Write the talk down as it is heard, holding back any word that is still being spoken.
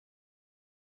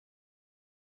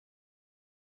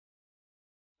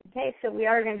Okay, so we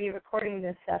are going to be recording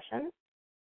this session.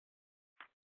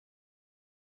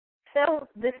 So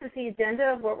this is the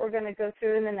agenda of what we're going to go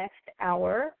through in the next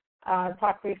hour.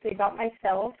 Talk briefly about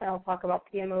myself, and I'll talk about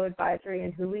PMO advisory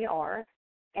and who we are.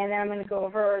 And then I'm going to go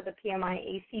over the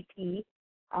PMI-ACP,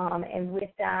 and with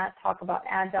that, talk about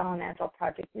Agile and Agile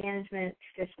project management,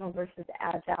 traditional versus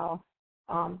Agile,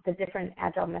 the different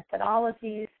Agile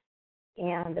methodologies,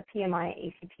 and the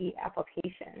PMI-ACP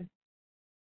application.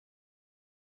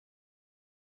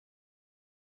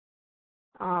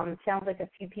 Sounds like a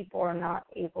few people are not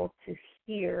able to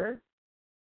hear.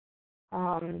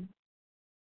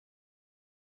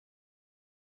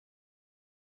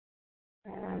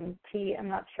 T, I'm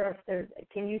not sure if there's,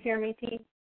 can you hear me, T?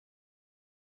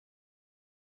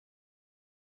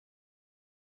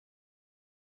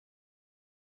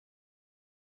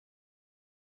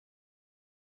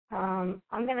 I'm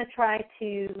going to try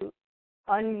to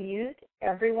unmute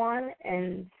everyone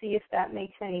and see if that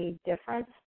makes any difference.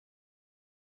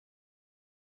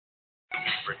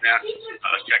 Present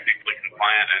technically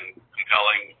compliant and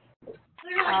compelling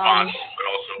the response, but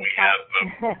also we have.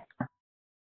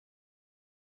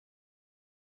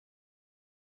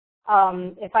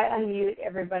 If I unmute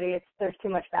everybody, there's too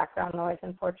much background noise,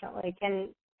 unfortunately.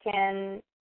 Can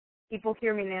people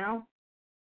hear me now?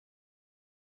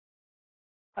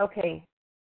 Okay,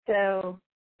 so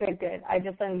good. I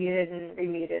just unmuted and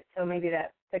remuted, so maybe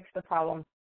that fixed the problem.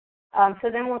 So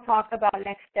then we'll talk about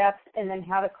next steps and then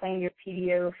how to claim your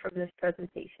PDO from this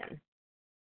presentation.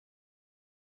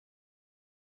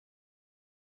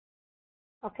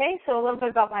 Okay, so a little bit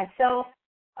about myself.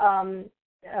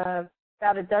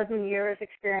 About a dozen years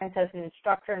experience as an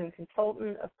instructor and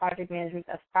consultant of project management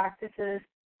best practices.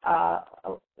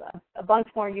 A bunch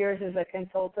more years as a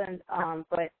consultant,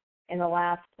 but in the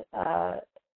last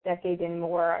decade and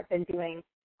more, I've been doing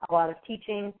a lot of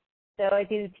teaching. So I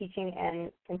do teaching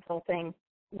and consulting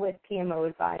with PMO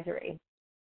advisory.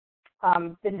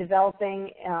 Been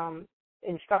developing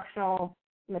instructional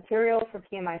material for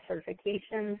PMI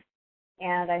certifications,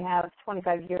 and I have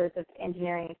 25 years of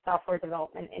engineering and software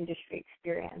development industry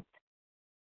experience.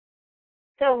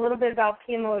 So a little bit about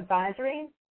PMO advisory.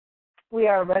 We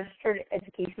are a registered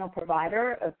educational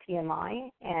provider of PMI,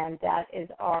 and that is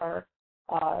our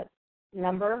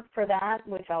number for that,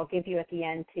 which I'll give you at the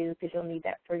end too, because you'll need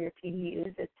that for your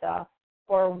PDUs. It's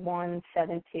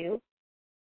 4172.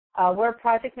 We're a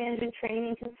project management training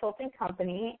and consulting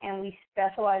company, and we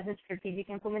specialize in strategic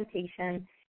implementation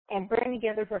and bring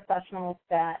together professionals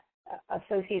that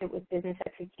associated with business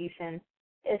execution.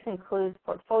 This includes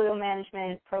portfolio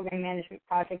management, program management,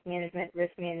 project management,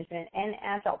 risk management, and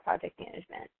Agile project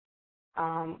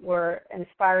management. We're an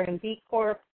aspiring B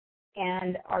Corp,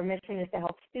 and our mission is to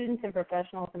help students and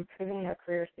professionals improving their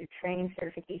careers through training,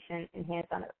 certification, and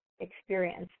hands-on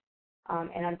experience.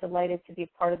 And I'm delighted to be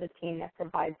a part of the team that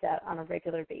provides that on a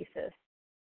regular basis.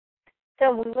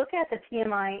 So when we look at the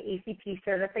PMI-ACP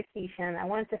certification, I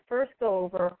wanted to first go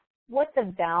over what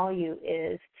the value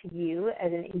is to you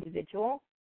as an individual.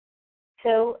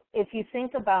 So if you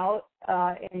think about,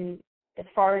 as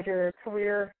far as your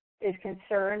career is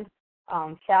concerned,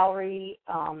 salary,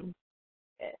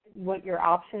 what your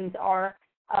options are,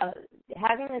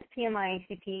 having this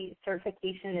PMI-ACP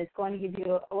certification is going to give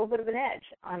you a little bit of an edge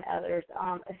on others,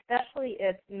 especially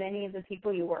if many of the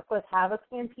people you work with have a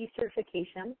PMP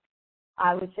certification.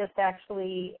 I was just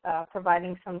actually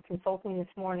providing some consulting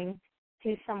this morning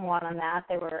to someone on that.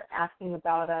 They were asking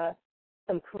about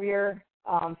some career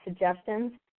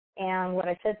suggestions, and what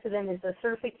I said to them is the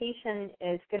certification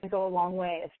is going to go a long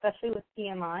way, especially with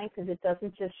PMI, because it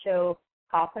doesn't just show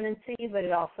competency, but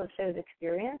it also shows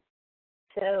experience.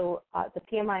 So the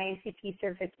PMI-ACP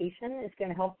certification is going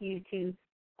to help you to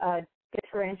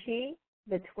differentiate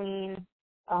between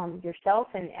yourself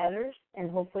and others, and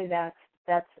hopefully that's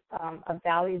a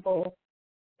valuable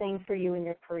thing for you in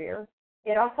your career.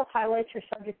 It also highlights your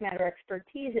subject matter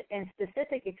expertise and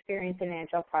specific experience in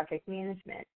Agile project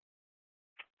management.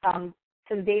 Some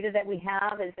data that we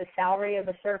have is the salary of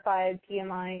a certified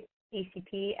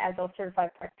PMI-ACP Agile certified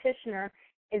practitioner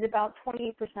is about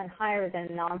 28% higher than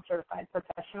a non-certified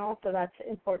professional, so that's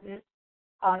important.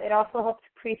 It also helps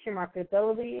increase your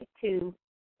marketability to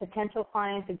potential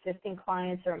clients, existing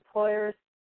clients, or employers,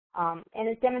 and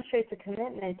it demonstrates a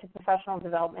commitment to professional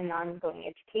development and ongoing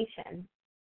education.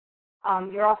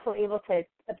 You're also able to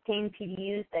obtain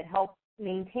PDUs that help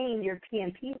maintain your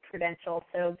PMP credential.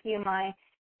 So PMI,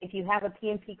 if you have a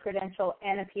PMP credential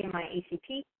and a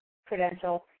PMI-ACP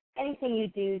credential, anything you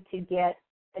do to get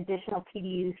additional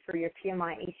PDUs for your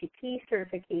PMI-ACP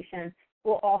certification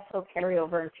will also carry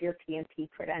over into your PMP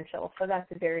credential. So that's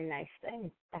a very nice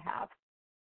thing to have.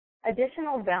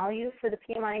 Additional value for the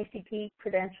PMI-ACP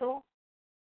credential,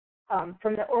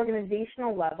 from the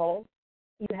organizational level,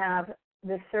 you have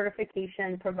the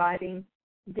certification providing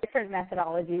different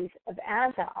methodologies of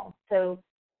Agile. So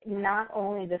not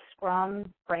only the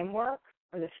Scrum framework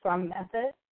or the Scrum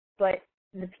method, but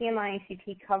the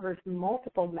PMI-ACP covers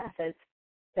multiple methods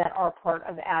that are part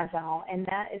of Agile, and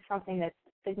that is something that's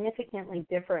significantly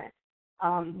different.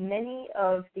 Many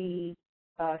of the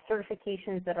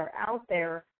certifications that are out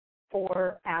there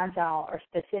for Agile are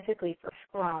specifically for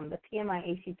Scrum. The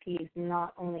PMI-ACP is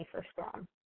not only for Scrum.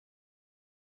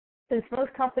 Since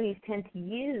most companies tend to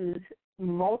use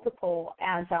multiple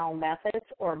Agile methods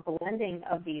or blending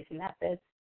of these methods,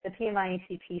 the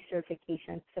PMI-ACP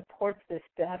certification supports this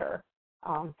better.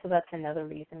 So that's another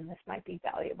reason this might be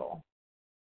valuable.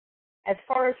 As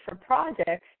far as for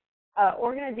projects,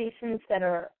 organizations that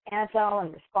are agile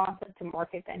and responsive to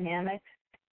market dynamics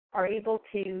are able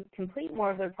to complete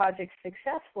more of their projects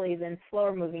successfully than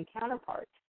slower-moving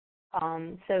counterparts.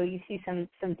 So you see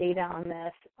some data on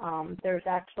this. There's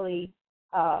actually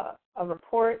a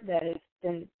report that has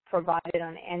been provided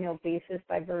on an annual basis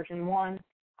by Version 1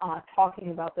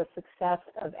 talking about the success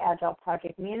of Agile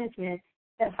project management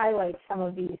that highlights some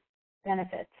of these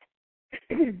benefits.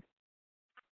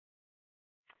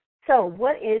 So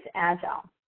what is Agile?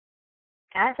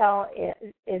 Agile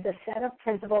is a set of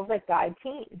principles that guide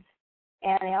teams,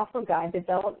 and they also guide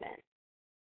development.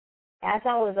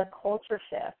 Agile is a culture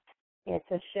shift. It's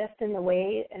a shift in the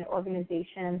way an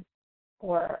organization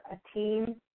or a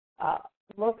team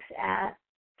looks at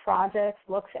projects,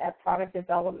 looks at product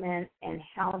development, and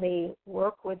how they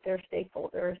work with their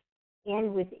stakeholders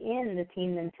and within the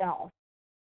team themselves.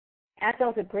 Agile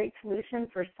is a great solution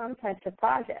for some types of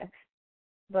projects,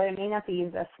 but it may not be the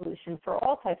best solution for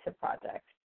all types of projects.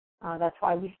 That's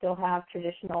why we still have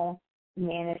traditional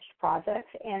managed projects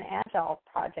and Agile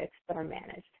projects that are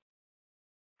managed.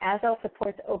 Agile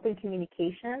supports open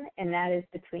communication, and that is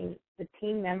between the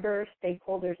team members,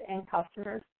 stakeholders, and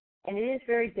customers, and it is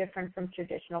very different from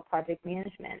traditional project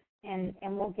management, and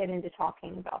we'll get into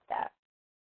talking about that.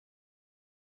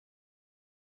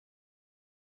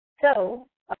 So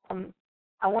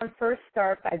I want to first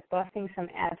start by busting some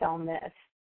Agile myths.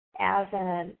 As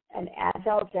an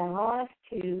Agile generalist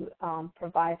who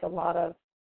provides a lot of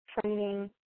training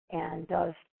and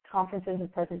does conferences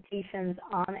and presentations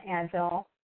on Agile,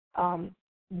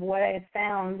 what I have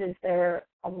found is there are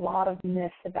a lot of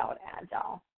myths about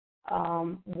Agile.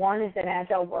 One is that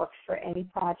Agile works for any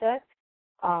project.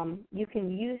 You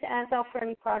can use Agile for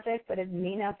any project, but it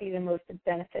may not be the most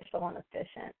beneficial and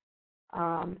efficient.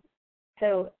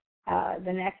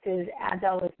 The next is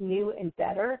Agile is new and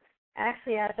better.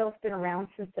 Actually, Agile's been around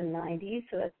since the 90s,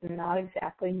 so that's not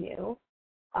exactly new.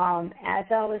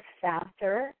 Agile is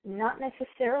faster, not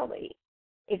necessarily.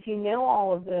 If you know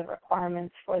all of the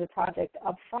requirements for the project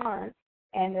up front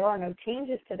and there are no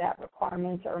changes to that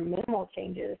requirements or minimal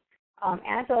changes,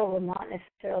 Agile will not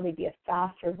necessarily be a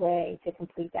faster way to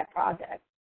complete that project.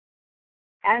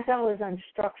 Agile is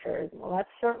unstructured. Well, that's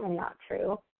certainly not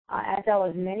true. Agile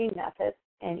has many methods,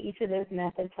 and each of those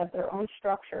methods have their own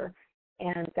structure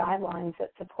and guidelines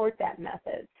that support that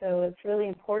method. So it's really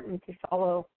important to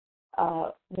follow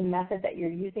the method that you're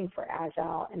using for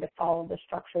Agile and to follow the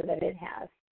structure that it has.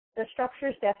 The structure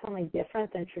is definitely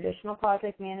different than traditional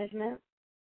project management,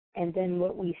 and then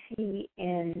what we see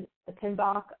in the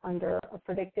PMBOK under a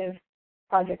predictive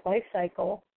project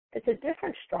lifecycle, it's a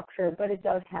different structure, but it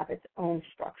does have its own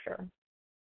structure.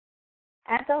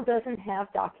 Agile doesn't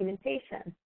have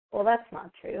documentation. Well, that's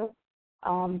not true.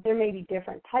 There may be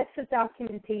different types of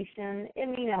documentation. It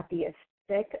may not be as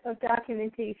thick of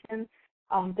documentation.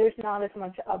 There's not as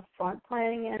much upfront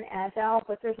planning in Agile,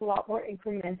 but there's a lot more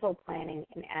incremental planning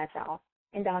in Agile,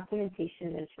 and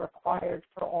documentation is required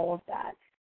for all of that.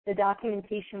 The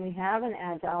documentation we have in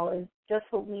Agile is just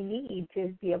what we need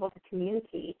to be able to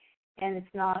communicate, and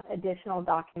it's not additional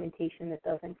documentation that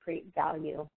doesn't create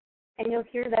value. And you'll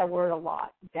hear that word a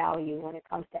lot, value, when it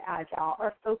comes to Agile.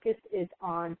 Our focus is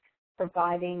on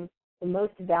providing the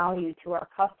most value to our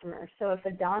customers. So if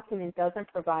a document doesn't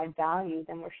provide value,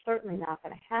 then we're certainly not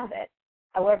going to have it.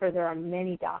 However, there are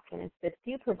many documents that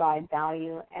do provide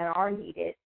value and are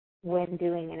needed when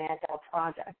doing an Agile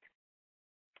project.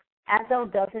 Agile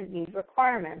doesn't need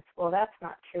requirements. Well, that's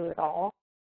not true at all.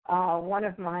 One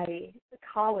of my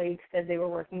colleagues said they were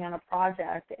working on a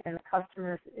project and the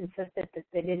customers insisted that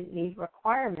they didn't need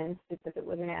requirements because it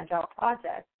was an Agile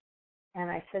project. And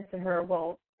I said to her,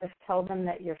 well, just tell them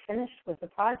that you're finished with the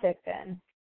project then.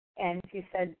 And she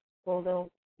said, well, they'll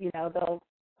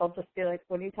just be like,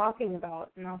 what are you talking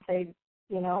about? And I'll say,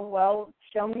 well,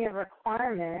 show me a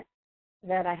requirement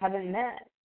that I haven't met.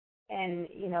 And,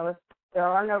 if there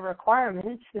are no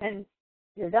requirements, then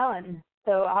you're done.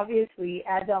 So obviously,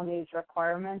 Agile needs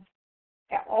requirements.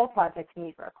 All projects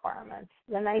need requirements.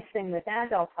 The nice thing with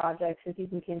Agile projects is you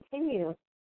can continue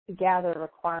to gather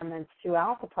requirements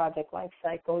throughout the project life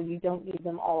cycle. You don't need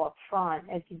them all up front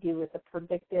as you do with a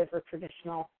predictive or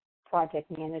traditional project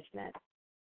management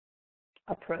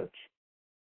approach.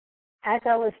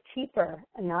 Agile is cheaper,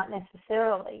 and not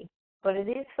necessarily, but it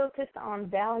is focused on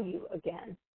value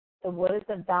again. So what is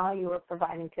the value we're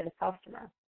providing to the customer?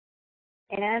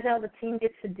 In Agile, the team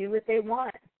gets to do what they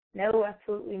want. No,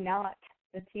 absolutely not.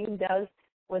 The team does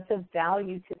what's of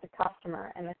value to the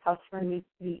customer, and the customer needs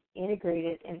to be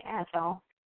integrated in Agile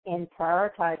in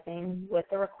prioritizing what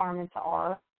the requirements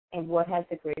are and what has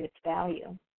the greatest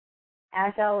value.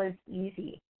 Agile is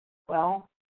easy. Well,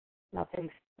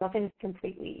 nothing's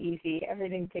completely easy.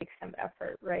 Everything takes some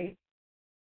effort, right?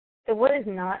 So what is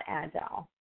not Agile?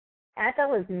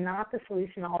 Agile is not the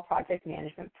solution to all project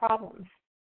management problems.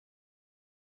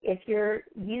 If you're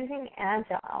using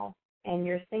Agile and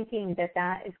you're thinking that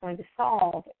that is going to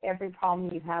solve every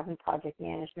problem you have in project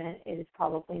management, it is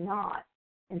probably not.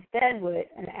 Instead, what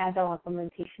an Agile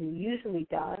implementation usually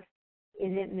does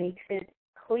is it makes it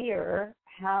clear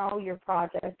how your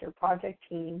project or project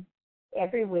team,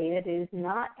 every way that is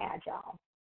not Agile.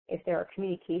 If there are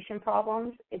communication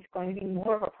problems, it's going to be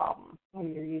more of a problem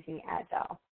when you're using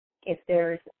Agile. If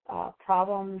there's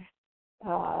problems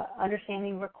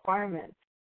understanding requirements,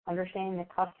 understanding the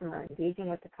customer, engaging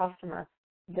with the customer,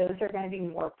 those are going to be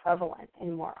more prevalent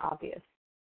and more obvious.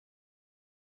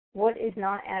 What is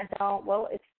not Agile? Well,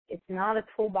 it's not a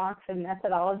toolbox of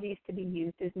methodologies to be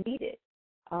used as needed.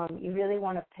 You really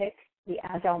want to pick the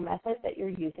Agile method that you're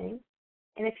using.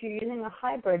 And if you're using a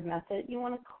hybrid method, you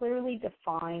want to clearly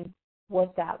define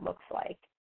what that looks like.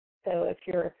 So if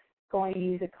you're going to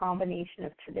use a combination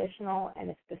of traditional and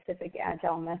a specific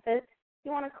Agile method,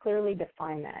 you want to clearly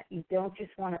define that. You don't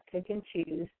just want to pick and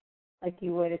choose like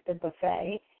you would at the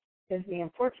buffet, because the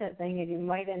unfortunate thing is you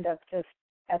might end up just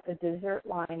at the dessert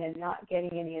line and not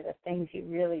getting any of the things you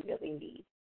really, really need.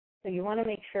 So you want to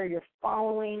make sure you're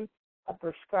following a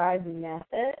prescribed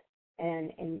method,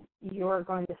 and you're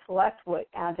going to select what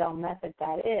Agile method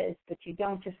that is, but you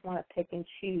don't just want to pick and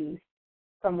choose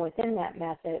from within that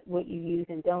method what you use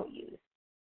and don't use.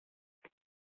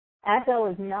 Agile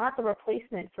is not the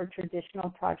replacement for traditional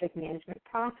project management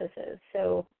processes.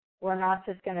 So we're not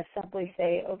just going to simply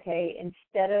say, okay,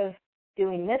 instead of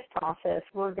doing this process,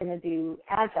 we're going to do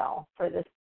Agile for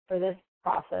this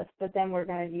process, but then we're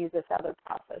going to use this other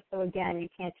process. So again, you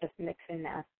can't just mix and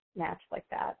match like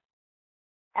that.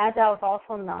 Agile is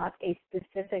also not a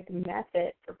specific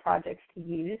method for projects to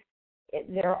use.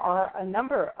 There are a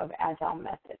number of Agile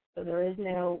methods. So there is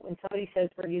no, when somebody says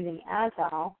we're using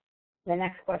Agile, the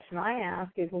next question I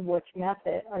ask is, well, which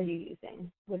method are you using?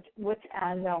 Which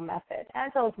Agile method?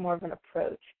 Agile is more of an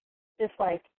approach, just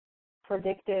like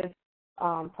predictive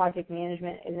project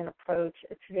management is an approach,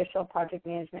 a traditional project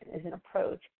management is an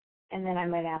approach. And then I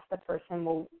might ask the person,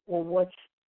 well which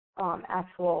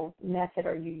actual method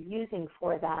are you using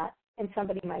for that? And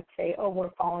somebody might say, oh, we're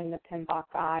following the PMI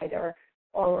guide, or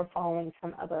we're following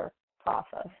some other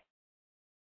process.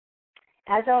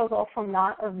 Agile is also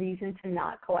not a reason to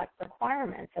not collect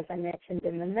requirements, as I mentioned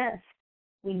in the myth.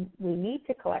 We need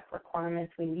to collect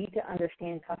requirements. We need to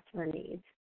understand customer needs.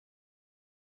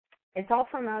 It's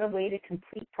also not a way to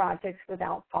complete projects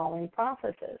without following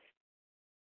processes.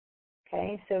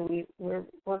 Okay, so we're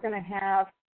going to have,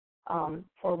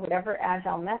 for whatever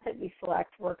Agile method we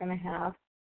select, we're going to have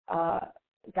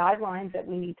guidelines that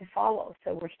we need to follow.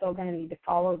 So we're still going to need to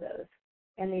follow those,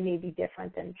 and they may be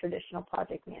different than traditional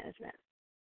project management.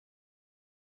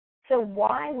 So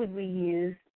why would we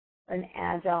use an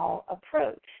Agile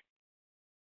approach?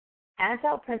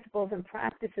 Agile principles and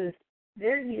practices,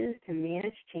 they're used to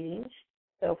manage change.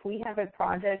 So if we have a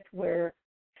project where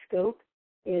scope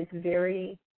is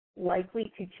very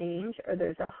likely to change, or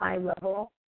there's a high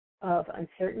level of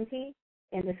uncertainty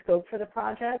in the scope for the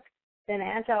project, then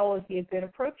Agile would be a good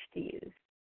approach to use.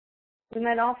 We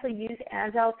might also use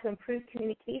Agile to improve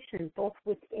communication both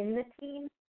within the team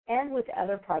and with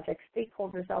other project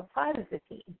stakeholders outside of the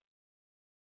team.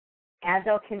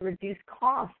 Agile can reduce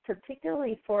costs,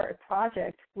 particularly for a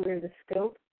project where the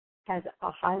scope has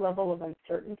a high level of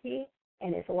uncertainty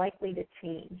and is likely to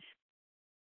change.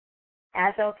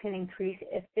 Agile can increase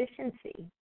efficiency.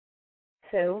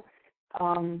 So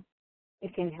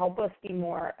it can help us be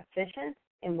more efficient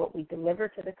in what we deliver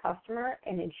to the customer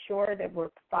and ensure that we're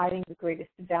providing the greatest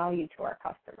value to our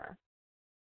customer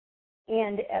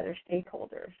and other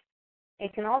stakeholders.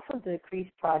 It can also decrease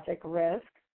project risk.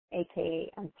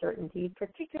 aka uncertainty,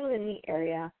 particularly in the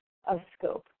area of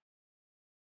scope.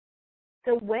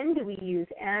 So when do we use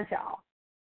Agile?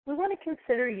 We want to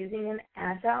consider using an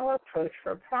Agile approach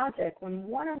for a project when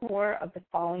one or more of the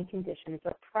following conditions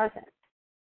are present: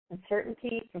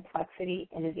 uncertainty, complexity,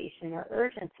 innovation, or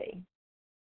urgency.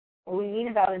 What we mean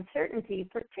about uncertainty,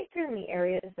 particularly in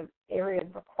the area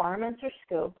of requirements or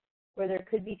scope, where there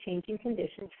could be changing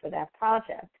conditions for that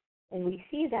project. And we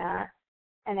see that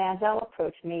an Agile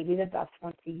approach may be the best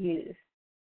one to use.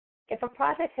 If a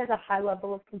project has a high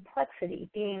level of complexity,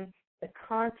 being the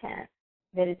content,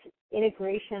 that its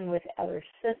integration with other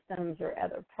systems or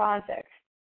other projects,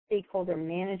 stakeholder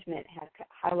management has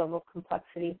high level of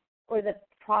complexity, or the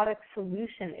product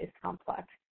solution is complex,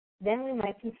 then we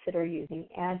might consider using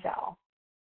Agile.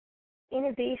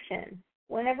 Innovation.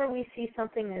 Whenever we see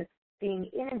something as being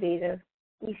innovative,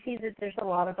 we see that there's a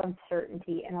lot of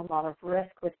uncertainty and a lot of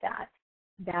risk with that.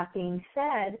 That being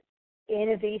said,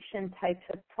 innovation types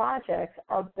of projects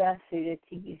are best suited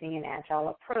to using an Agile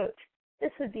approach.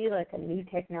 This would be like a new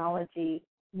technology,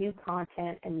 new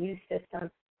content, a new system,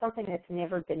 something that's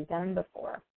never been done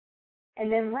before.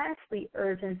 And then lastly,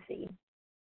 urgency.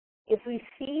 If we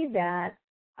see that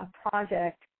a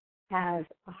project has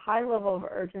a high level of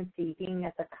urgency, being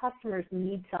that the customers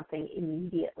need something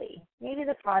immediately. Maybe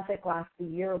the project lasts a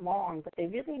year long, but they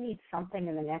really need something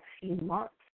in the next few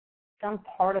months, some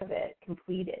part of it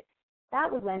completed.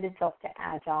 That would lend itself to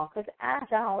Agile, because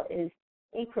Agile is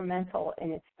incremental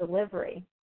in its delivery.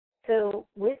 So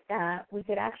with that, we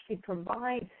could actually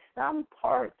provide some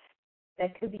parts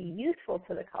that could be useful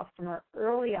to the customer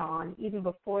early on, even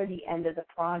before the end of the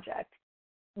project.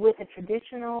 With a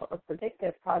traditional or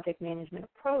predictive project management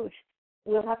approach,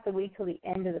 we'll have to wait till the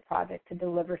end of the project to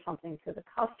deliver something to the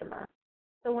customer.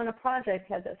 So when a project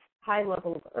has a high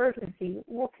level of urgency,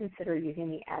 we'll consider using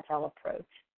the Agile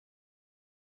approach.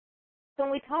 So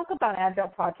when we talk about Agile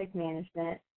project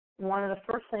management, one of the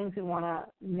first things we want to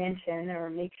mention or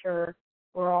make sure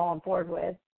we're all on board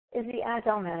with is the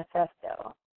Agile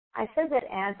Manifesto. I said that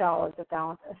Agile is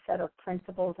about a set of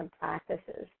principles and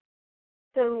practices.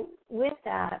 So with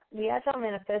that, the Agile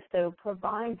Manifesto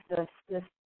provides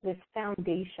this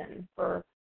foundation for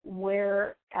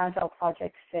where Agile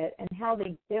projects fit and how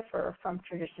they differ from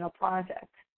traditional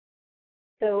projects.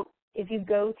 So if you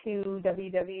go to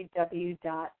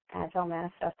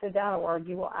www.agilemanifesto.org,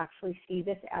 you will actually see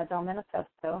this Agile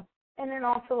Manifesto, and then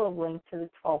also a link to the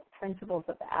 12 principles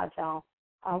of Agile,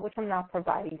 which I'm not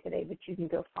providing today, but you can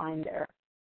go find there.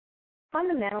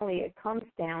 Fundamentally, it comes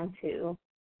down to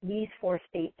these 4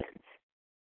 statements.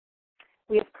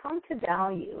 We have come to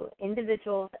value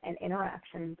individuals and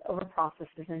interactions over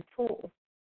processes and tools.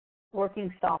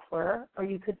 Working software, or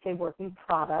you could say working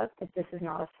product, if this is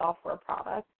not a software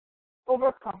product,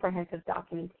 over comprehensive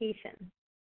documentation.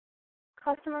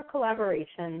 Customer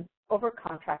collaboration over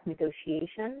contract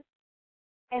negotiation,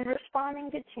 and responding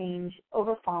to change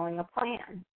over following a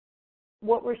plan.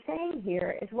 What we're saying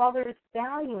here is while there is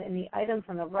value in the items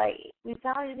on the right, we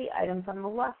value the items on the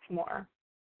left more,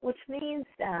 which means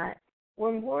that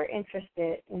we're more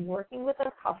interested in working with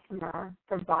our customer,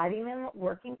 providing them a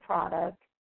working product,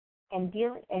 and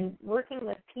working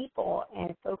with people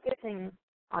and focusing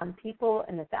on people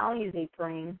and the value they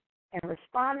bring and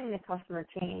responding to customer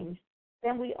change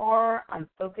than we are on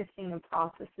focusing on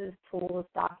processes, tools,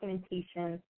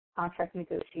 documentation, contract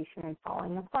negotiation, and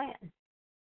following a plan.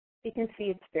 You can see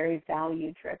it's very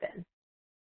value-driven.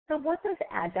 So what does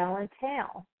Agile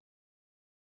entail?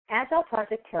 Agile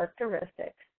project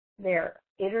characteristics, they're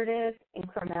iterative,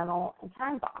 incremental, and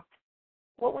time-boxed.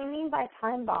 What we mean by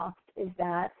time-boxed is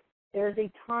that there's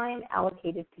a time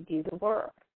allocated to do the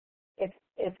work.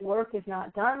 If work is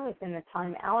not done within the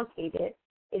time allocated,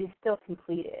 it is still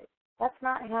completed. That's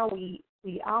not how we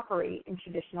operate in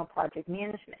traditional project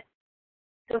management.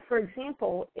 So, for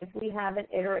example, if we have an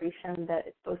iteration that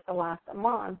is supposed to last a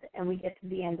month and we get to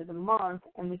the end of the month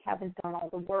and we haven't done all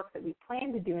the work that we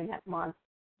plan to do in that month,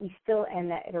 we still end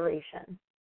that iteration.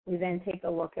 We then take a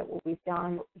look at what we've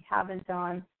done, what we haven't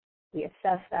done, we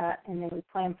assess that, and then we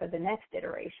plan for the next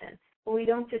iteration. But we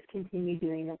don't just continue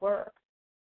doing the work.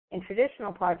 In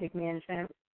traditional project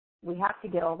management, we have to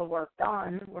get all the work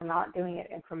done. We're not doing it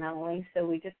incrementally, so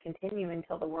we just continue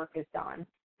until the work is done.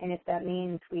 And if that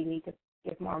means we need to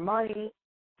give more money,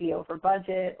 be over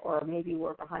budget, or maybe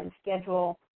we're behind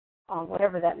schedule,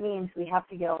 whatever that means, we have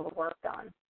to get all the work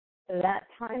done. So that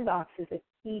time box is a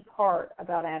key part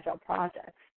about Agile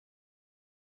projects.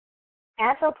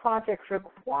 Agile projects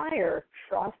require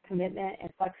trust, commitment,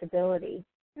 and flexibility,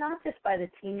 not just by the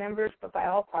team members, but by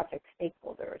all project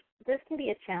stakeholders. This can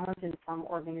be a challenge in some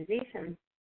organizations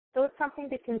So it's something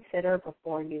to consider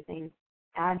before using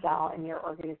Agile in your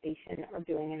organization or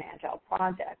doing an Agile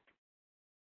project.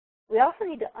 We also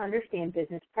need to understand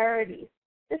business priorities.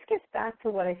 This gets back to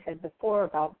what I said before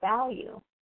about value.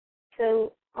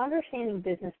 So understanding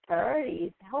business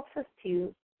priorities helps us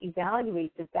to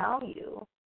evaluate the value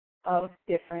of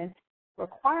different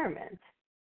requirements.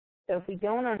 So if we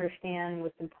don't understand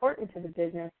what's important to the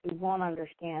business, we won't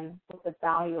understand what the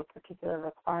value of a particular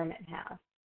requirement has.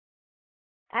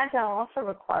 Agile also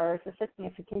requires a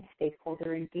significant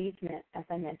stakeholder engagement, as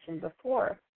I mentioned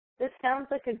before. This sounds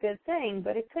like a good thing,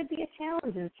 but it could be a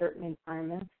challenge in certain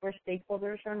environments where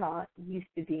stakeholders are not used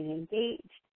to being engaged.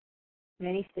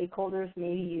 Many stakeholders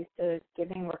may be used to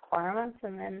giving requirements,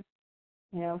 and then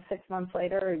 6 months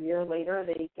later or a year later,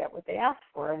 they get what they asked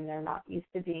for, and they're not used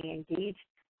to being engaged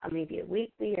on maybe a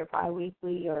weekly or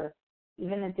bi-weekly or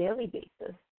even a daily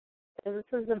basis. So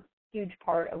this is a huge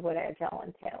part of what Agile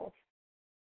entails.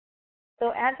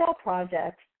 So Agile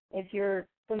projects, if you're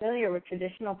familiar with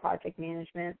traditional project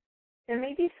management, there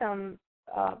may be some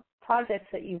projects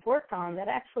that you've worked on that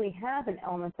actually have an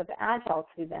element of Agile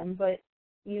to them, but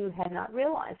you had not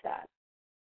realized that.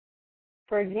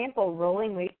 For example,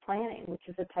 rolling wave planning, which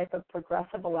is a type of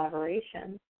progressive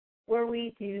elaboration, where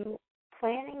we do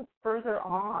planning further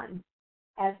on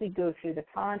as we go through the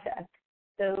project.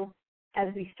 So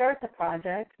as we start the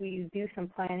project, we do some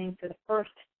planning for the first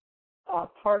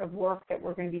part of work that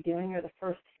we're going to be doing, or the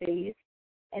first phase,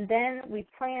 and then we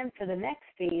plan for the next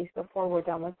phase before we're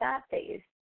done with that phase.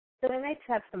 So we may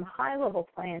have some high-level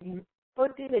planning,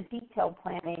 but do the detailed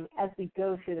planning as we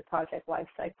go through the project life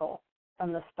cycle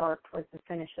from the start towards the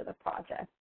finish of the project.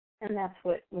 And that's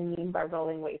what we mean by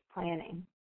rolling wave planning.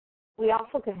 We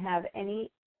also can have any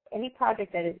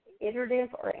project that is iterative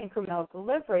or incremental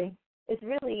delivery is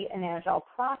really an Agile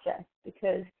project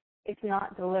because it's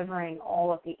not delivering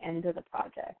all at the end of the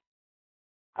project.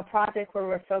 A project where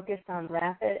we're focused on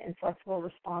rapid and flexible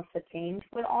response to change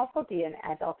would also be an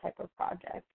Agile type of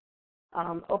project.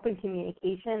 Open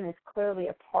communication is clearly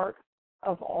a part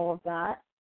of all of that,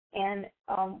 and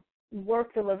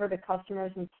work delivered to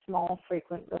customers in small,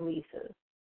 frequent releases.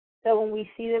 So when we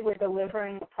see that we're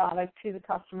delivering the product to the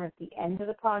customer at the end of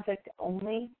the project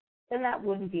only, then that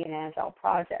wouldn't be an Agile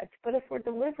project. But if we're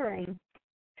delivering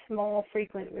small,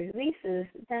 frequent releases,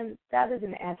 then that is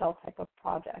an Agile type of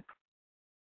project.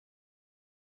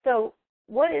 So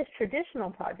what is traditional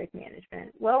project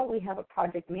management? Well, we have a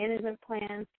project management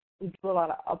plan. We do a lot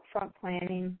of upfront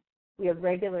planning. We have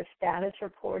regular status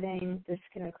reporting. This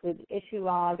can include the issue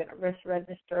log and a risk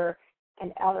register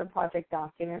and other project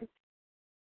documents.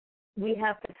 We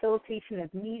have facilitation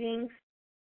of meetings.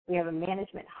 We have a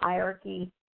management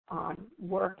hierarchy.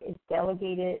 Work is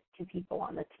delegated to people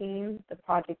on the team. The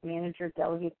project manager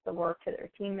delegates the work to their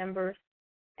team members.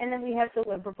 And then we have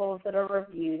deliverables that are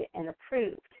reviewed and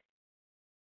approved.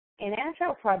 In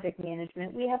Agile project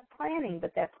management, we have planning,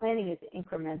 but that planning is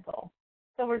incremental.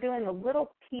 So we're doing a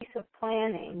little piece of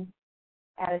planning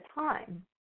at a time.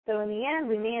 So in the end,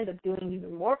 we may end up doing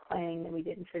even more planning than we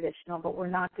did in traditional, but we're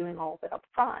not doing all of it up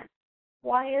front.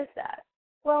 Why is that?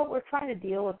 Well, we're trying to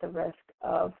deal with the risk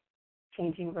of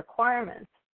changing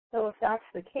requirements. So if that's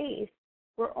the case,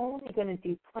 we're only going to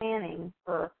do planning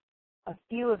for a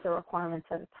few of the requirements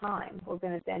at a time. We're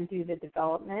going to then do the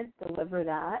development, deliver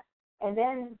that, and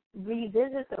then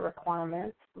revisit the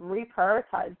requirements,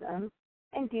 reprioritize them,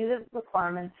 and do the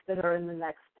requirements that are in the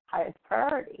next highest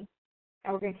priority.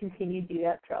 And we're going to continue to do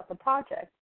that throughout the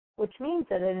project, which means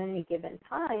that at any given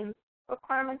time,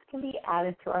 requirements can be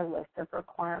added to our list of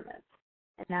requirements,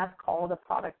 and that's called a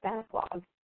product backlog.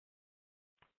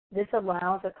 This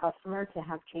allows a customer to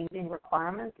have changing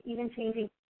requirements, even changing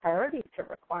priorities to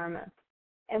requirements,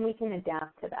 and we can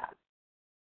adapt to that.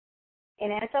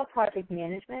 In Agile project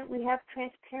management, we have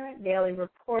transparent daily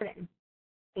reporting.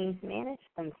 Teams manage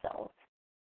themselves.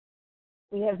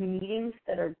 We have meetings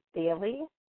that are daily,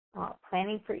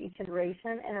 planning for each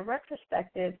iteration, and a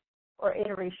retrospective or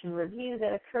iteration review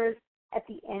that occurs at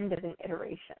the end of an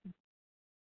iteration.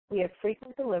 We have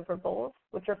frequent deliverables,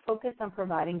 which are focused on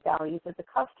providing value to the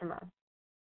customer.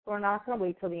 So we're not going to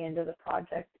wait till the end of the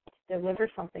project to deliver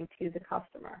something to the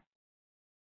customer.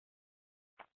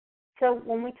 So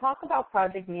when we talk about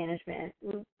project management,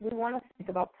 we want to think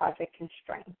about project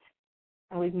constraints.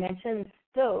 And we've mentioned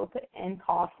scope and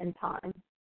cost and time.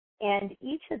 And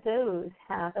each of those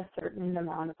have a certain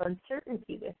amount of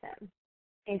uncertainty with them.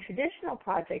 In traditional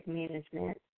project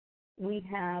management, we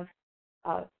have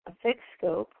a fixed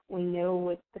scope. We know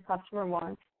what the customer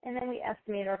wants, and then we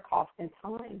estimate our cost and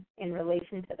time in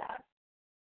relation to that.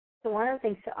 So one of the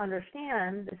things to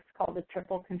understand, this is called the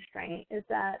triple constraint, is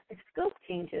that if scope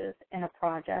changes in a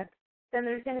project, then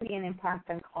there's going to be an impact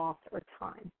on cost or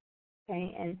time.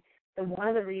 Okay, and so one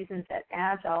of the reasons that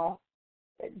Agile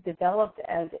developed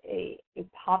as a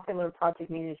popular project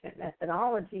management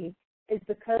methodology is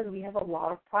because we have a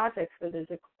lot of projects where there's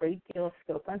a great deal of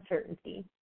scope uncertainty.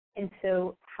 And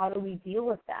so how do we deal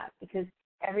with that? Because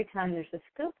every time there's a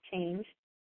scope change,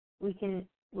 we can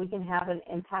have an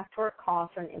impact to our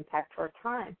cost or an impact to our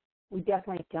time. We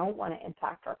definitely don't want to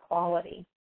impact our quality.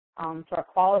 So our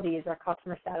quality is our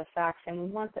customer satisfaction. We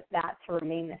want that to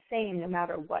remain the same no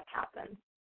matter what happens.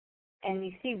 And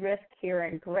you see risk here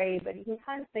in gray, but you can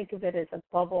kind of think of it as a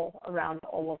bubble around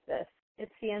all of this.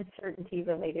 It's the uncertainty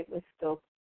related with scope,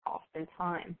 cost, and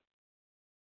time.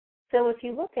 So if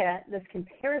you look at this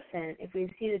comparison, if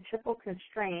we see the triple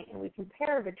constraint and we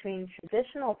compare between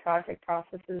traditional project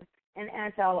processes and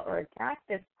Agile or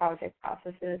adaptive project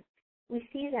processes, we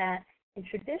see that in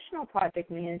traditional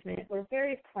project management, we're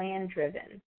very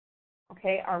plan-driven.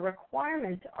 Okay, our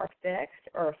requirements are fixed,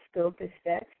 or our scope is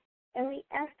fixed, and we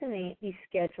estimate the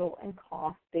schedule and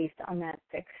cost based on that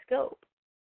fixed scope.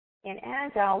 In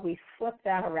Agile, we flip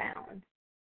that around.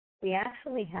 We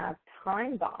actually have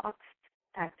time-boxed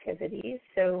activities,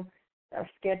 so our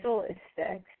schedule is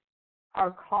fixed.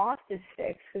 Our cost is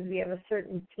fixed because we have a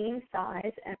certain team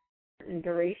size and a certain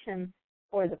duration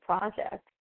for the project.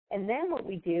 And then what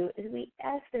we do is we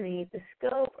estimate the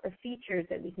scope or features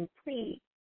that we complete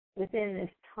within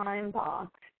this time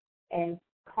box and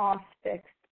cost fixed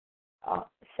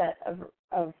set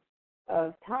of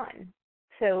time.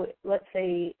 So let's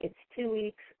say it's 2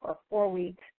 weeks or 4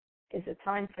 weeks is a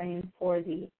time frame for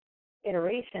the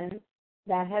iteration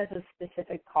that has a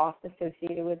specific cost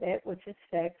associated with it, which is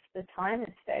fixed. The time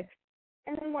is fixed.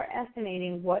 And then we're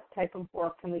estimating what type of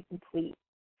work can we complete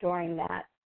during that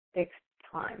fixed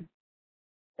time.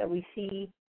 So we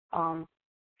see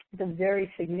the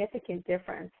very significant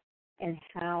difference in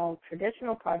how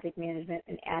traditional project management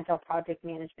and Agile project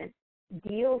management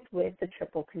deals with the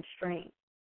triple constraint.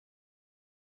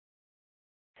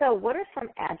 So what are some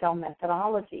Agile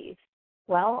methodologies?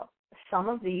 Well, some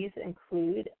of these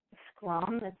include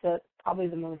Scrum, that's probably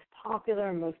the most popular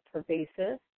and most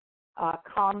pervasive.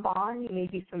 Kanban, you may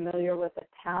be familiar with a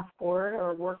task board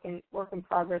or work in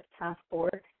progress task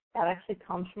board. That actually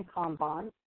comes from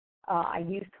Kanban. I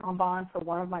use Kanban for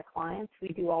one of my clients. We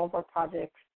do all of our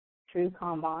projects through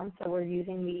Kanban, so we're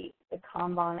using the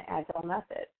Kanban Agile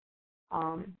method.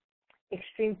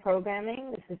 Extreme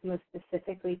programming, this is most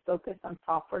specifically focused on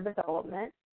software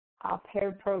development.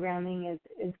 Paired programming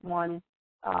is one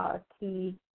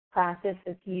key practice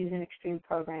that's used in extreme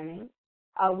programming.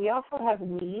 We also have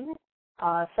Lean.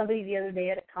 Somebody the other day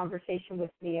had a conversation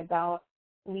with me about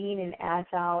Lean and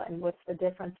Agile and what's the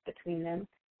difference between them.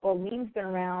 Well, Lean's been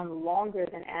around longer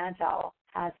than Agile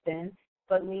has been,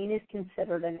 but Lean is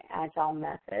considered an Agile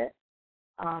method.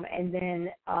 And then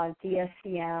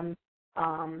DSCM.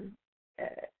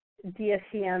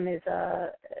 DSCM is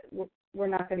we're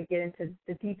not going to get into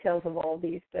the details of all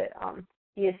these, but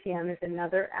DSCM is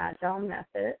another Agile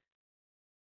method.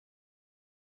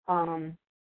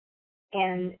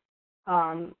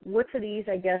 Which of these,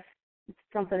 I guess,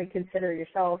 something to consider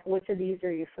yourself. Which of these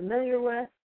are you familiar with,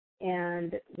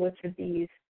 and which of these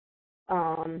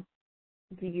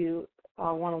do you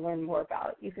want to learn more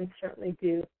about? You can certainly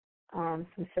do some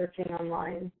searching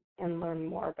online and learn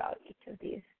more about each of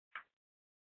these.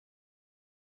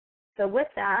 So with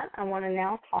that, I want to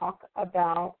now talk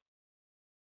about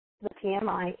the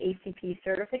PMI-ACP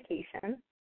certification.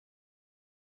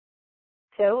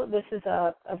 So this is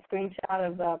a screenshot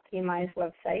of PMI's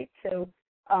website. So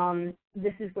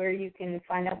this is where you can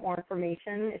find out more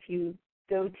information. If you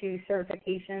go to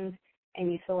certifications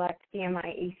and you select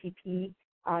PMI-ACP,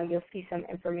 you'll see some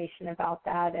information about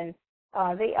that. And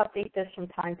they update this from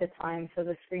time to time, so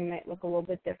the screen might look a little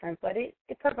bit different. But it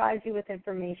provides you with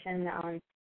information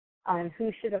on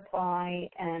who should apply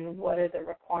and what are the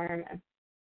requirements.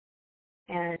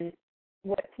 And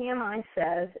what PMI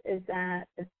says is that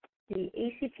the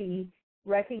ACP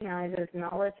recognizes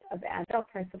knowledge of Agile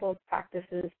principles,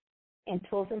 practices, and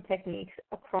tools and techniques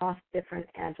across different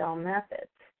Agile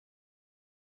methods.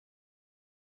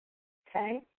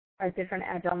 Okay, or different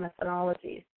Agile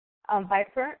methodologies. By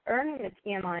earning the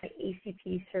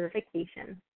PMI-ACP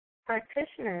certification,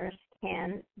 practitioners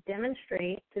can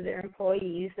demonstrate to their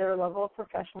employees their level of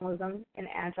professionalism in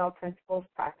Agile principles,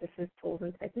 practices, tools,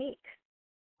 and techniques,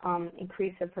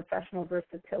 increase their professional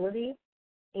versatility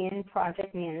in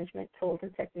project management tools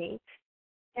and techniques,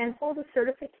 and hold a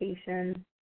certification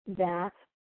that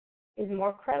is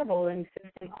more credible than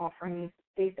existing offerings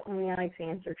based only on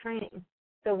exams or training.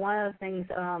 So one of the things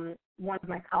one of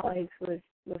my colleagues was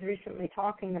recently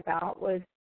talking about was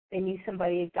they knew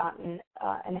somebody had gotten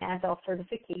an Agile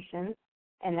certification,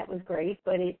 and that was great,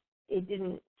 but it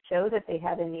didn't show that they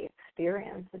had any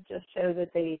experience. It just showed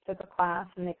that they took a class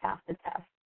and they passed the test.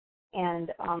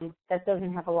 And that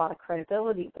doesn't have a lot of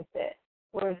credibility with it.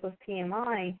 Whereas with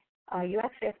PMI, you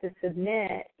actually have to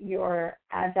submit your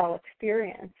Agile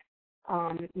experience.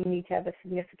 You need to have a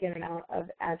significant amount of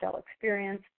Agile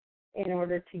experience in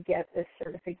order to get this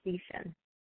certification.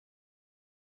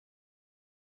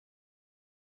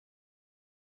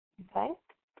 Okay?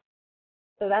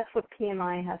 So that's what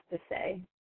PMI has to say.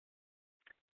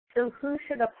 So who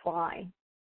should apply?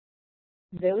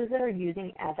 Those that are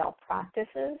using Agile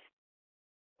practices,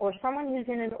 or someone who's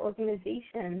in an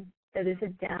organization that is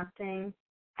adapting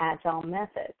Agile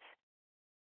methods.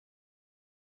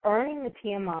 Earning the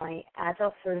PMI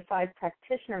Agile Certified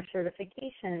Practitioner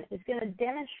certification is going to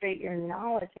demonstrate your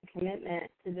knowledge and commitment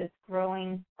to this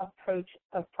growing approach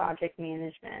of project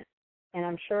management. And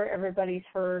I'm sure everybody's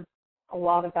heard a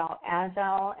lot about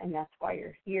Agile, and that's why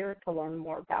you're here, to learn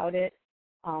more about it.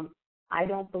 I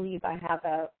don't believe I have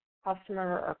a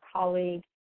customer or colleague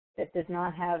that does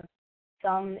not have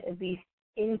some, at least,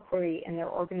 inquiry in their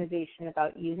organization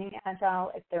about using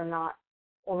Agile if they're not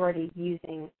already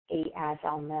using a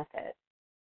Agile method.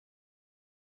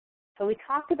 So we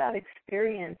talked about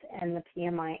experience and the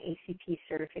PMI-ACP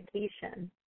certification.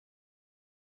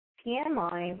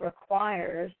 PMI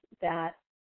requires that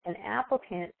an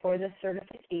applicant for the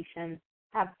certification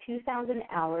have 2,000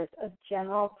 hours of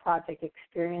general project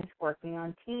experience working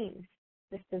on teams.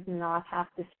 This does not have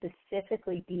to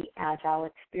specifically be Agile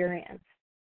experience.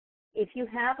 If you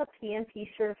have a PMP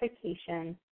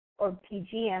certification or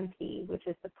PGMP, which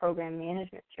is the Program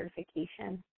Management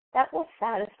Certification, that will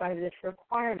satisfy this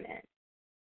requirement.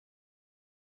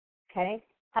 Okay?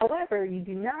 However, you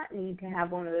do not need to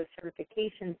have one of those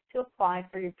certifications to apply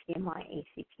for your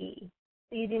PMI-ACP.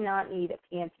 So you do not need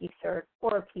a PMP cert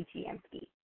or a PGMP.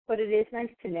 But it is nice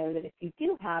to know that if you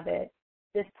do have it,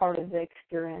 this part of the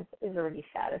experience is already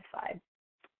satisfied.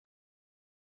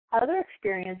 Other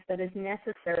experience that is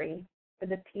necessary for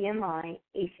the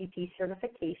PMI-ACP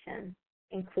certification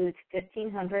includes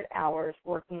 1,500 hours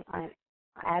working on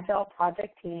Agile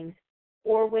project teams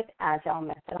or with Agile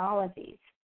methodologies.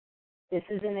 This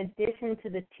is in addition to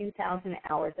the 2,000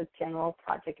 hours of general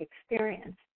project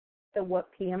experience. So what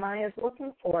PMI is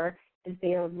looking for is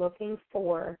they are looking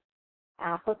for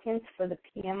applicants for the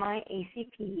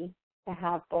PMI-ACP to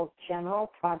have both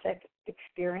general project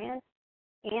experience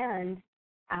and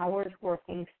hours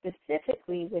working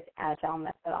specifically with Agile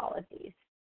methodologies.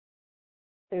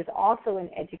 There's also an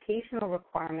educational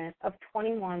requirement of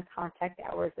 21 contact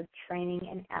hours of training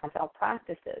in Agile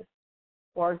practices.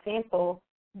 For example,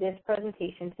 this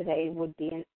presentation today would be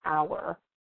an hour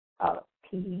of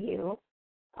PU.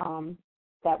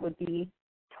 That would be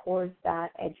towards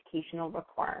that educational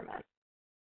requirement.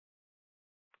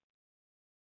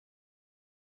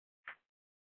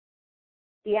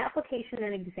 The application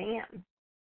and exam.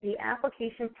 The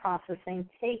application processing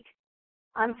takes,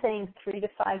 I'm saying, 3 to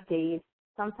 5 days.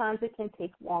 Sometimes it can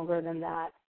take longer than that.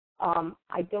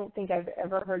 I don't think I've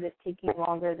ever heard it taking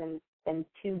longer than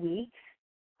 2 weeks.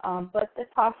 But the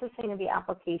processing of the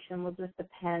application will just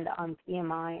depend on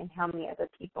PMI and how many other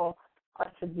people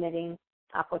are submitting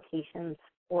applications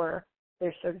for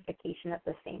their certification at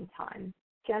the same time.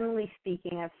 Generally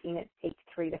speaking, I've seen it take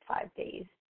 3 to 5 days.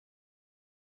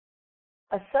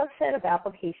 A subset of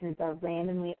applications are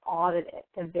randomly audited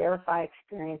to verify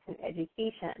experience in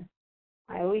education.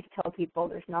 I always tell people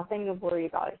there's nothing to worry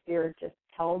about here, just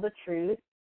tell the truth.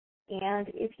 And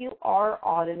if you are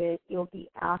audited, you'll be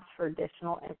asked for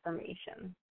additional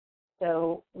information.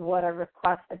 So what I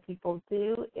request that people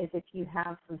do is if you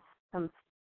have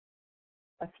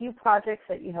a few projects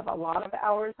that you have a lot of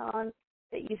hours on,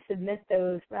 that you submit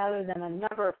those rather than a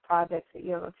number of projects that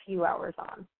you have a few hours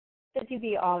on. Should you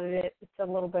be audited, it's a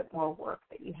little bit more work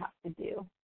that you have to do.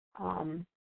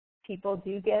 People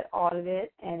do get audited,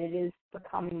 and it is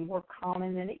becoming more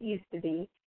common than it used to be.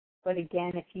 But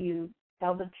again, if you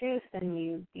tell the truth and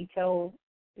you detail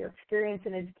your experience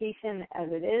in education as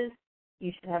it is,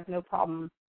 you should have no problem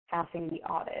passing the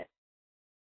audit.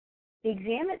 The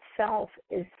exam itself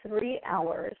is 3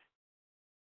 hours,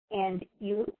 and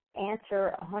you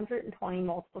answer 120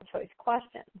 multiple choice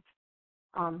questions.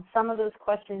 Some of those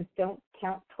questions don't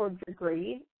count towards your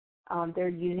grade. They're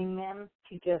using them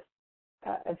to just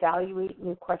evaluate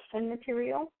new question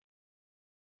material,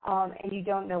 and you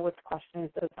don't know which questions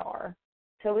those are.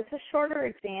 So it's a shorter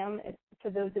exam. For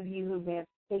those of you who may have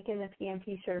taken the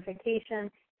PMP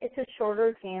certification, it's a shorter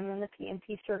exam than the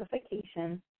PMP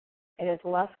certification. It has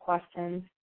less questions,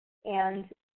 and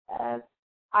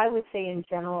I would say in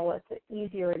general it's an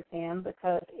easier exam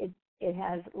because it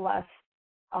has less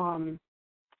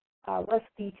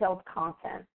detailed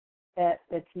content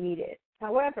that's needed.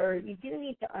 However, you do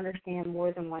need to understand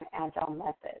more than one Agile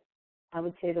method. I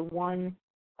would say the one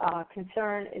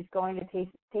concern is going to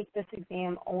take this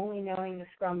exam only knowing the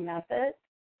Scrum method.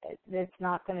 That's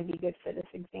not going to be good for this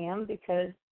exam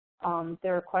because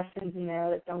there are questions in there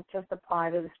that don't just apply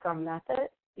to the Scrum method.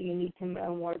 So you need to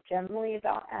know more generally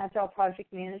about Agile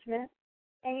project management,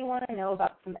 and you want to know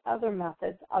about some other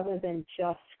methods other than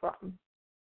just Scrum.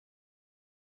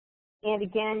 And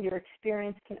again, your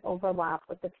experience can overlap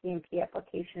with the PMP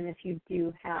application if you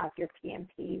do have your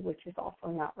PMP, which is also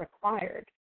not required.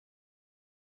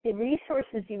 The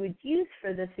resources you would use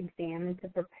for this exam and to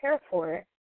prepare for it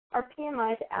are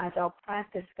PMI's Agile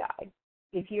Practice Guide.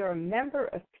 If you're a member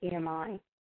of PMI,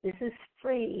 this is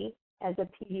free as a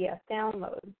PDF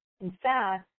download. In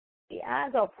fact, the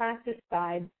Agile Practice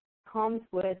Guide comes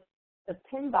with the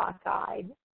PMBOK guide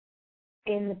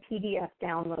in the PDF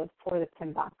download for the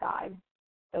PMBOK guide.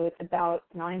 So it's about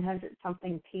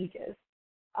 900-something pages.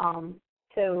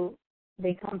 So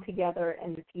they come together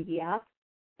in the PDF,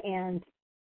 and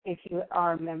if you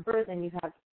are a member, then you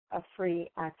have a free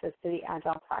access to the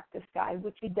Agile Practice Guide,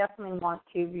 which you definitely want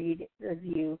to read,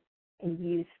 review, and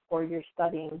use for your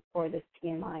studying for this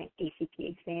PMI-ACP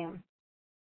exam.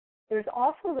 There's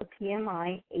also the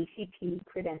PMI-ACP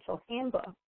Credential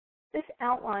Handbook. This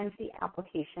outlines the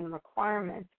application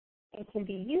requirements and can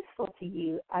be useful to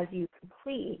you as you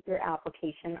complete your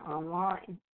application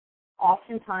online.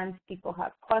 Oftentimes, people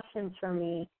have questions for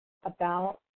me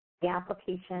about the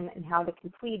application and how to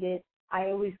complete it. I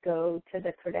always go to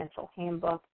the Credential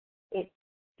Handbook. It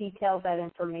details that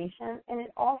information, and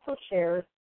it also shares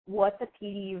what the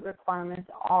PD requirements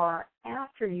are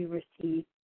after you receive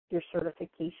your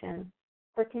certification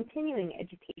for continuing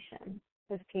education.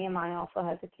 Because PMI also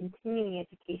has a continuing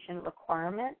education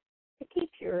requirement to keep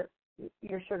your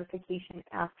certification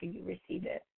after you receive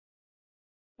it.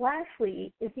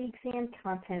 Lastly is the exam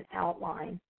content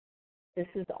outline. This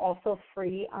is also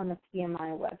free on the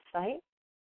PMI website,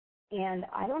 and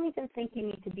I don't even think you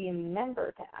need to be a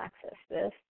member to access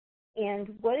this. And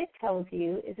what it tells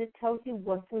you is it tells you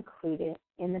what's included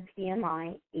in the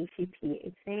PMI-ACP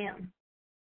exam.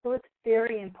 So it's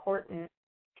very important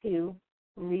to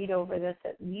read over this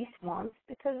at least once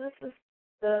because this is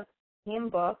the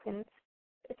handbook, and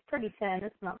it's pretty thin,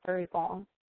 it's not very long,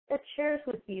 that shares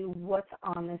with you what's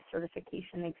on this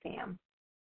certification exam.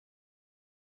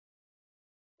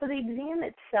 So the exam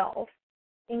itself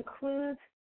includes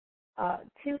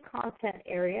two content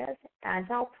areas,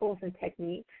 Agile tools and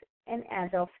techniques, and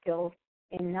Agile skills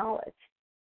and knowledge.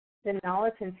 The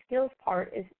knowledge and skills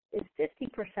part is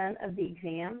 50% of the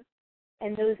exam,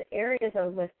 and those areas are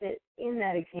listed in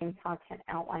that exam content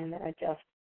outline that I just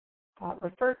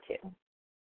referred to.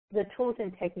 The tools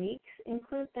and techniques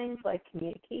include things like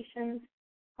communications,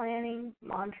 planning,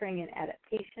 monitoring and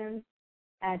adaptation,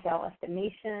 Agile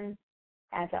estimation,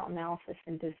 Agile analysis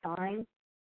and design,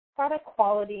 product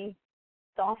quality,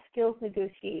 soft skills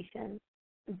negotiation,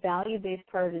 value-based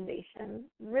prioritization,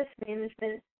 risk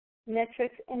management,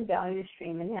 metrics, and value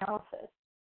stream analysis.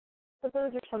 So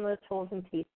those are some of the tools and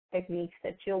techniques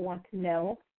that you'll want to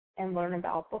know and learn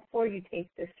about before you take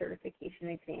this certification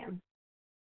exam.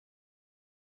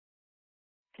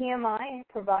 PMI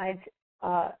provides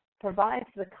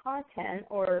the content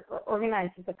or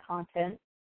organizes the content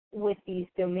with these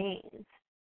domains.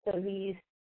 So these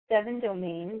 7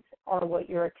 domains are what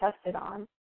you're tested on,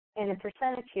 and the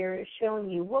percentage here is showing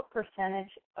you what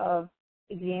percentage of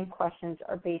exam questions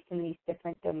are based in these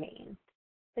different domains.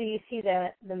 So you see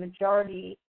that the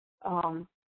majority or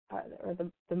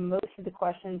the most of the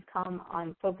questions come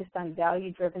on focused on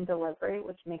value-driven delivery,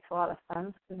 which makes a lot of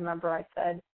sense because remember I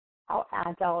said how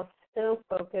Agile is so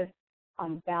focused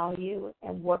on value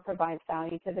and what provides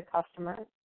value to the customer.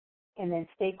 And then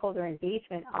stakeholder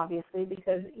engagement, obviously,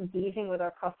 because engaging with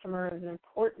our customer is an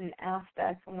important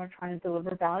aspect when we're trying to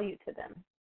deliver value to them.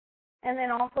 And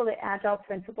then also the Agile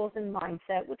principles and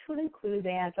mindset, which would include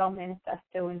the Agile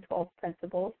Manifesto and 12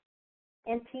 principles,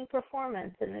 and team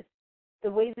performance. And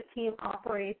the way the team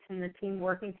operates and the team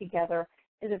working together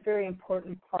is a very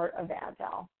important part of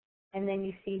Agile. And then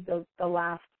you see the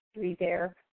last 3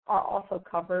 there are also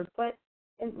covered, but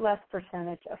in less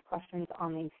percentage of questions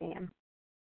on the exam.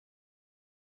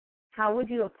 How would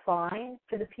you apply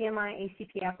for the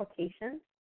PMI-ACP application?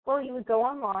 Well, you would go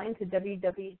online to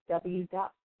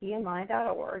www.pmi.org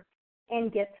PMI.org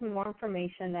and get some more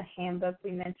information, the handbook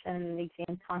we mentioned, and the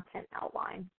exam content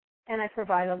outline. And I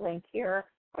provide a link here,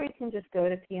 or you can just go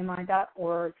to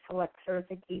PMI.org, select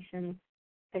certification,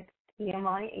 pick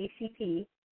PMI-ACP,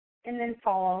 and then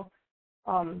follow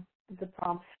the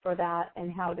prompts for that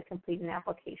and how to complete an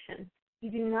application. You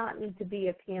do not need to be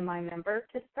a PMI member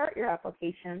to start your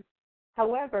application.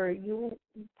 However, you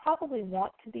probably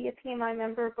want to be a PMI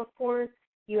member before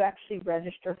you actually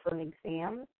register for an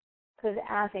exam, because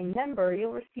as a member,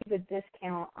 you'll receive a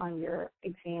discount on your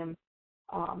exam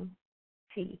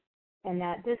fee, and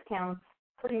that discount's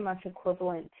pretty much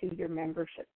equivalent to your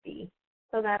membership fee.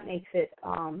 So that makes it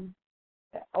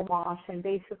a wash and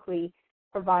basically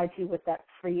provides you with that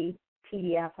free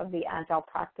PDF of the Agile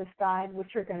Practice Guide, which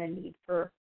you're going to need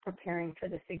for preparing for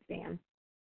this exam.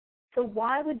 So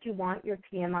why would you want your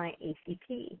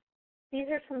PMI-ACP? These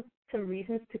are some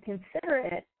reasons to consider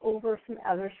it over some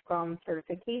other Scrum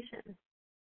certifications.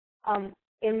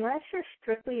 Unless you're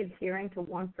strictly adhering to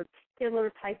one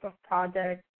particular type of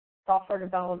project, software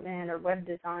development, or web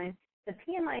design, the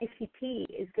PMI-ACP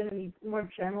is going to be more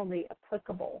generally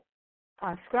applicable.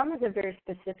 Scrum is a very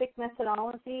specific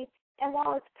methodology, and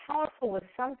while it's powerful with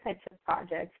some types of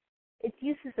projects, its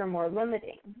uses are more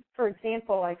limiting. For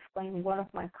example, I explained one of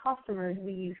my customers,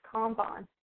 we use Kanban.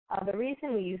 The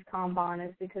reason we use Kanban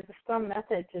is because the Scrum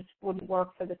method just wouldn't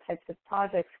work for the types of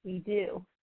projects we do.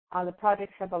 The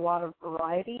projects have a lot of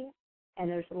variety, and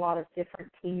there's a lot of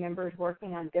different team members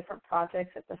working on different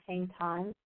projects at the same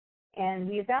time. And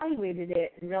we evaluated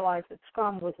it and realized that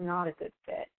Scrum was not a good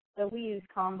fit, so we use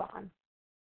Kanban.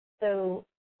 So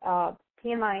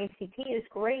PMI-ACP is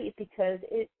great because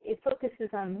it focuses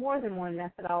on more than one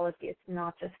methodology. It's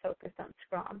not just focused on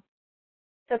Scrum.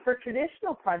 So for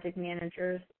traditional project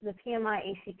managers, the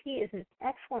PMI-ACP is an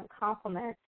excellent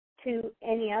complement to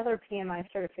any other PMI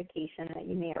certification that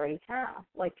you may already have,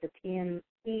 like your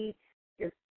PMP,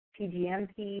 your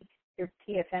PGMP, your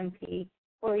PFMP,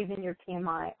 or even your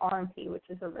PMI-RMP, which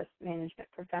is a risk management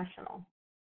professional.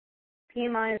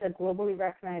 PMI is a globally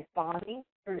recognized body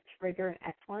for its rigor and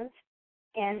excellence,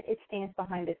 and it stands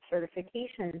behind its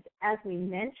certifications. As we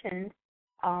mentioned,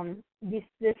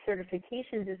 this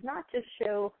certification does not just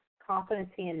show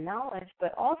competency and knowledge,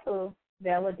 but also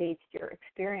validates your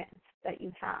experience that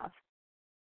you have.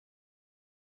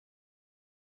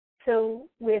 So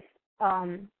with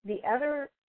the other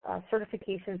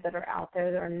certifications that are out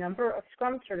there are a number of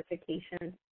Scrum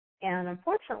certifications, and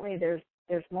unfortunately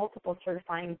there's multiple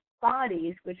certifying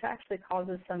bodies, which actually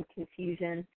causes some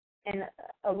confusion and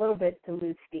a little bit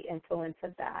dilutes the influence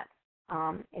of that.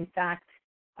 In fact,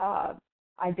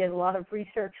 I did a lot of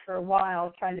research for a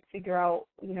while trying to figure out,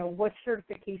 what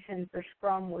certification for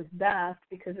Scrum was best,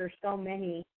 because there's so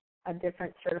many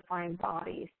different certifying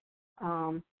bodies.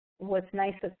 What's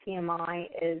nice with PMI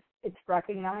is it's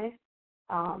recognized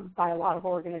by a lot of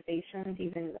organizations,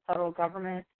 even the federal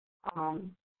government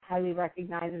highly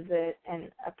recognizes it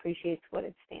and appreciates what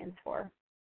it stands for.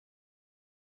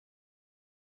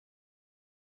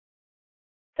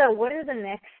 So what are the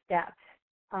next steps?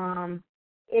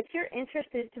 If you're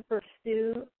interested to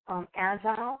pursue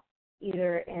Agile,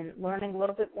 either in learning a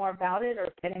little bit more about it or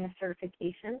getting a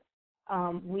certification,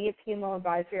 we at PMO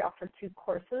Advisory offer 2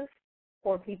 courses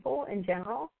for people in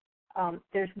general.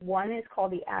 There's one is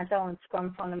called the Agile and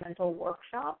Scrum Fundamental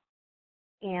Workshop,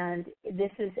 and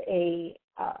this is a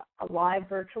live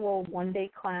virtual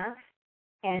 1-day class,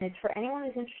 and it's for anyone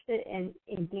who's interested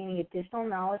in gaining additional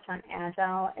knowledge on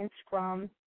Agile and Scrum,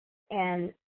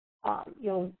 and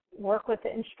you'll work with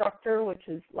the instructor, which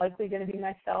is likely going to be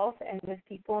myself, and with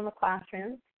people in the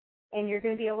classroom, and you're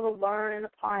going to be able to learn and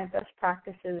apply best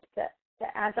practices to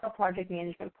Agile project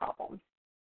management problems.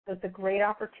 So it's a great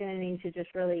opportunity to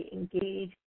just really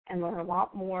engage and learn a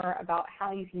lot more about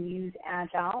how you can use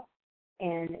Agile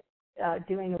and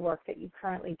doing the work that you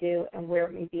currently do and where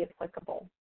it may be applicable.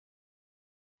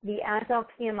 The Agile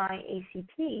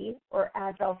PMI-ACP, or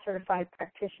Agile Certified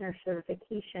Practitioner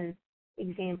Certification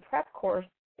Exam Prep course,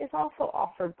 is also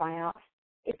offered by us.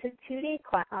 It's a 2-day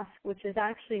class, which is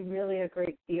actually really a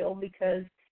great deal because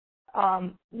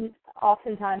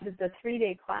oftentimes it's a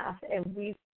 3-day class, and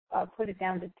we've put it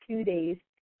down to 2 days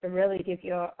to really give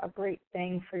you a great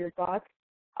bang for your buck.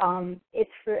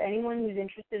 It's for anyone who's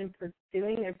interested in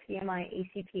pursuing their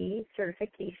PMI-ACP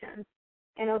certification.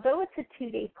 And although it's a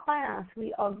 2-day class,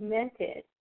 we augment it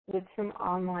with some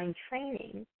online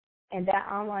training. And that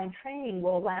online training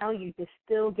will allow you to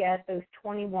still get those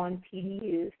 21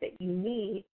 PDUs that you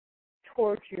need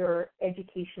towards your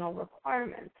educational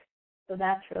requirements. So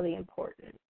that's really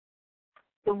important.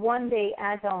 The 1-day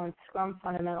Agile and Scrum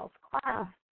Fundamentals class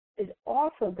is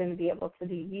also going to be able to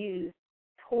be used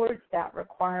towards that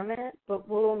requirement, but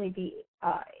will only be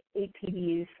 8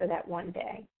 PDUs for that one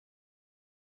day.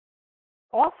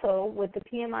 Also, with the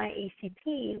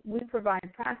PMI-ACP, we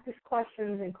provide practice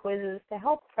questions and quizzes to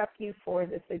help prep you for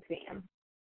this exam.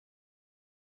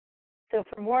 So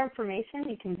for more information,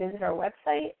 you can visit our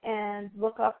website and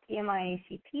look up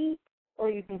PMI-ACP, or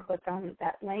you can click on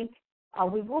that link.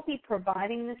 We will be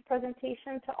providing this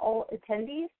presentation to all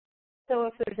attendees, so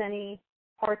if there's any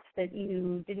parts that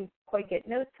you didn't quite get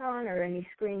notes on or any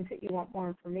screens that you want more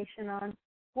information on,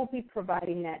 we'll be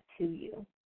providing that to you.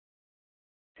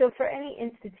 So for any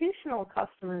institutional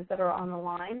customers that are on the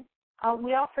line,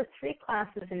 we offer 3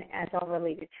 classes in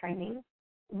Agile-related training.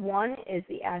 One is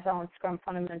the Agile and Scrum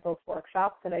Fundamentals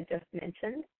workshop that I just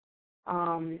mentioned.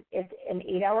 It's an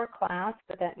 8-hour class,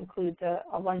 but that includes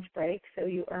a lunch break, so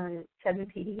you earn 7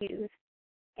 PDUs.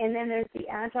 And then there's the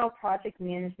Agile Project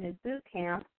Management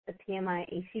Bootcamp, the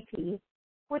PMI-ACP,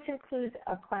 which includes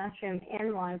a classroom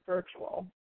and live virtual.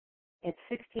 It's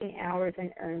 16 hours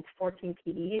and earns 14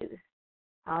 PDUs.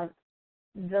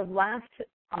 The last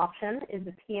option is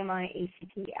the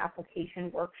PMI-ACP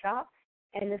application workshop,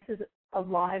 and this is a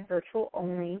live virtual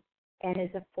only and is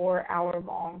a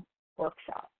 4-hour-long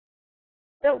workshop.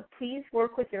 So please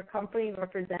work with your company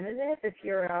representative if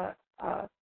you're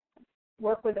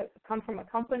come from a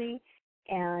company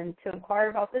and to inquire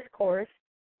about this course,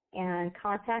 and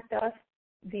contact us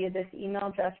via this email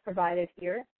address provided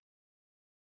here.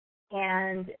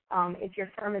 And if your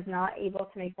firm is not able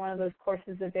to make one of those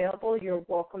courses available, you're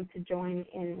welcome to join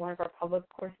in one of our public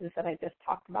courses that I just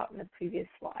talked about in the previous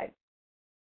slide.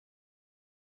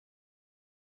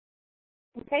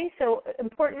 Okay, so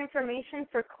important information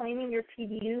for claiming your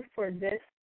PDU for this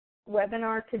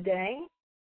webinar today.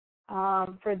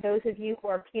 For those of you who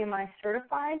are PMI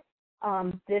certified,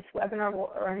 this webinar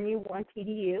will earn you 1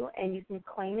 PDU, and you can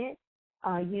claim it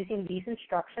using these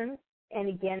instructions. And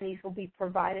again, these will be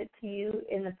provided to you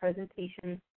in the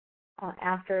presentation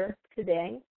after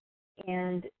today.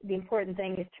 And the important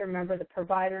thing is to remember the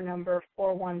provider number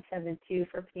 4172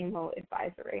 for PMO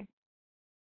advisory.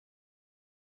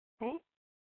 Okay.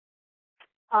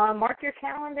 Mark your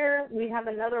calendar. We have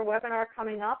another webinar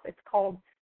coming up. It's called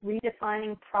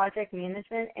Redefining Project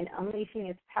Management and Unleashing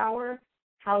Its Power,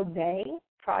 How They,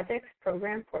 Projects,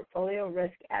 Program, Portfolio,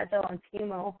 Risk, Agile, and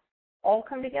PMO all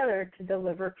come together to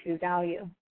deliver true value.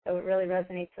 So it really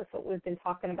resonates with what we've been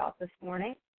talking about this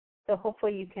morning. So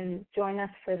hopefully you can join us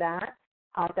for that.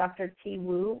 Dr. T.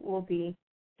 Wu will be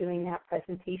doing that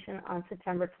presentation on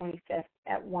September 25th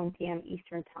at 1 p.m.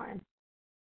 Eastern Time.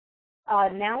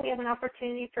 Now we have an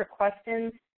opportunity for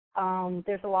questions.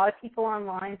 There's a lot of people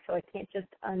online, so I can't just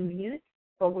unmute,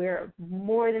 but we're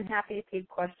more than happy to take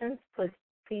questions.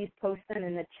 Please post them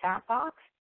in the chat box,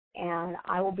 and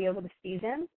I will be able to see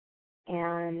them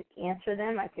and answer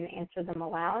them. I can answer them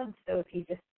aloud. So if you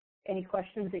any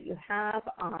questions that you have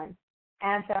on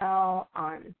Agile,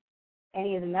 on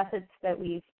any of the methods that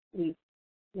we've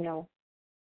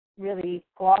really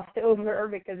glossed over,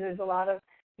 because there's a lot of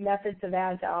methods of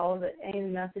Agile, any of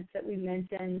the methods that we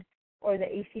mentioned, or the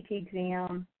ACP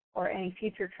exam, or any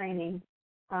future training,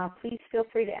 please feel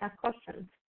free to ask questions.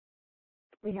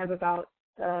 We have about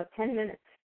 10 minutes,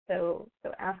 so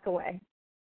ask away.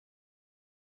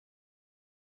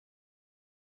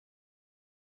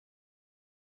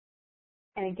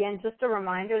 And again, just a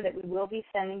reminder that we will be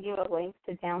sending you a link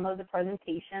to download the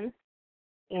presentation.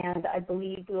 And I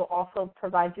believe we'll also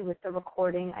provide you with the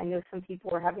recording. I know some people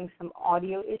were having some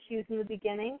audio issues in the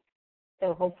beginning,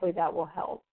 so hopefully that will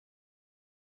help.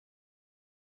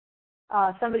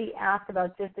 Somebody asked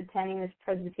about just attending this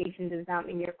presentation does not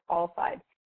mean you're qualified.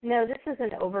 No, this is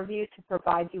an overview to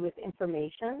provide you with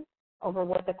information over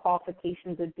what the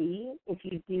qualifications would be if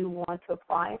you do want to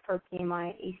apply for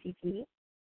PMI-ACP.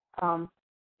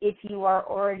 If you are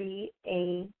already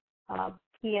a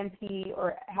PMP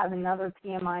or have another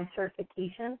PMI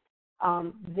certification,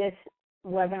 this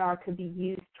webinar could be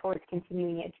used towards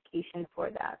continuing education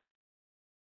for that.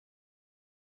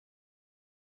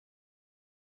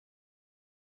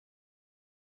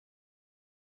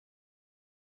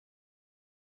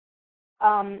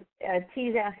 T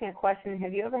is asking a question.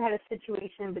 Have you ever had a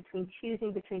situation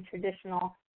choosing between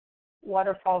traditional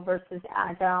waterfall versus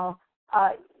Agile?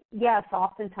 Yes,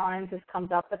 oftentimes this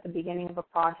comes up at the beginning of a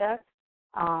project.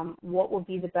 What will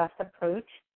be the best approach?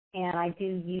 And I do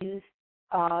use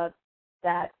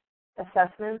that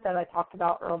assessment that I talked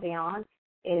about early on,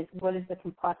 is what is the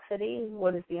complexity,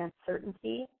 what is the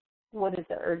uncertainty, what is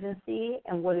the urgency,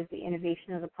 and what is the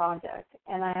innovation of the project.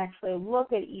 And I actually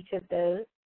look at each of those,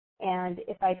 and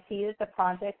if I see that the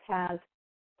project has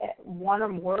one or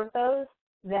more of those,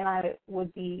 then I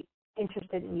would be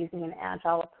interested in using an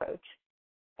Agile approach.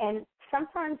 And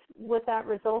sometimes what that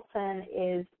results in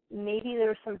is maybe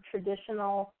there's some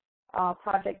traditional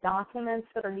project documents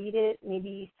that are needed,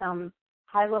 maybe some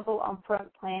high-level upfront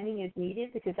planning is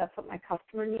needed because that's what my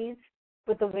customer needs.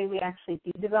 But the way we actually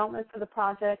do development for the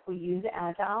project, we use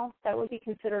Agile. That would be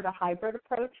considered a hybrid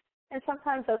approach, and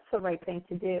sometimes that's the right thing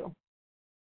to do.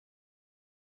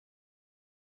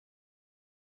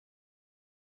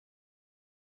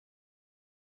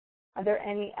 Are there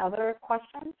any other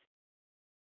questions?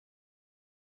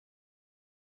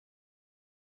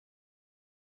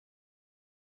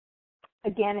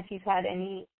 Again, if you've had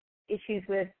any issues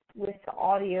with the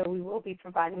audio, we will be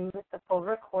providing you with the full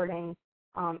recording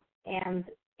and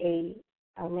a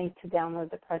link to download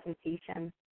the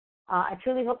presentation. I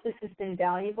truly hope this has been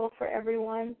valuable for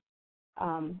everyone.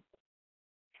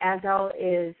 Agile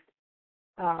is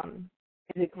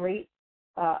a great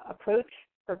approach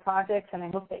for projects, and I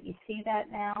hope that you see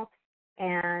that now.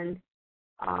 And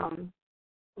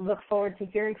look forward to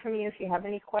hearing from you. If you have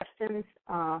any questions,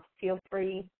 feel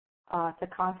free to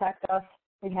contact us.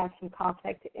 We have some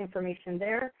contact information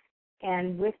there.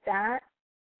 And with that,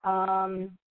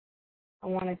 I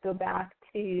want to go back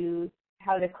to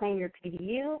how to claim your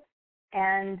PDU.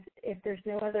 And if there's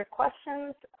no other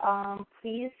questions,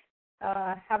 please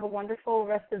have a wonderful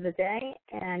rest of the day.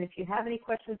 And if you have any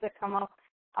questions that come up,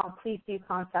 please do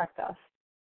contact us.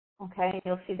 Okay,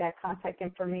 you'll see that contact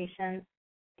information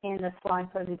in the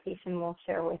slide presentation we'll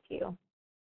share with you.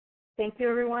 Thank you,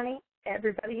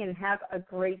 everybody, and have a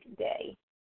great day.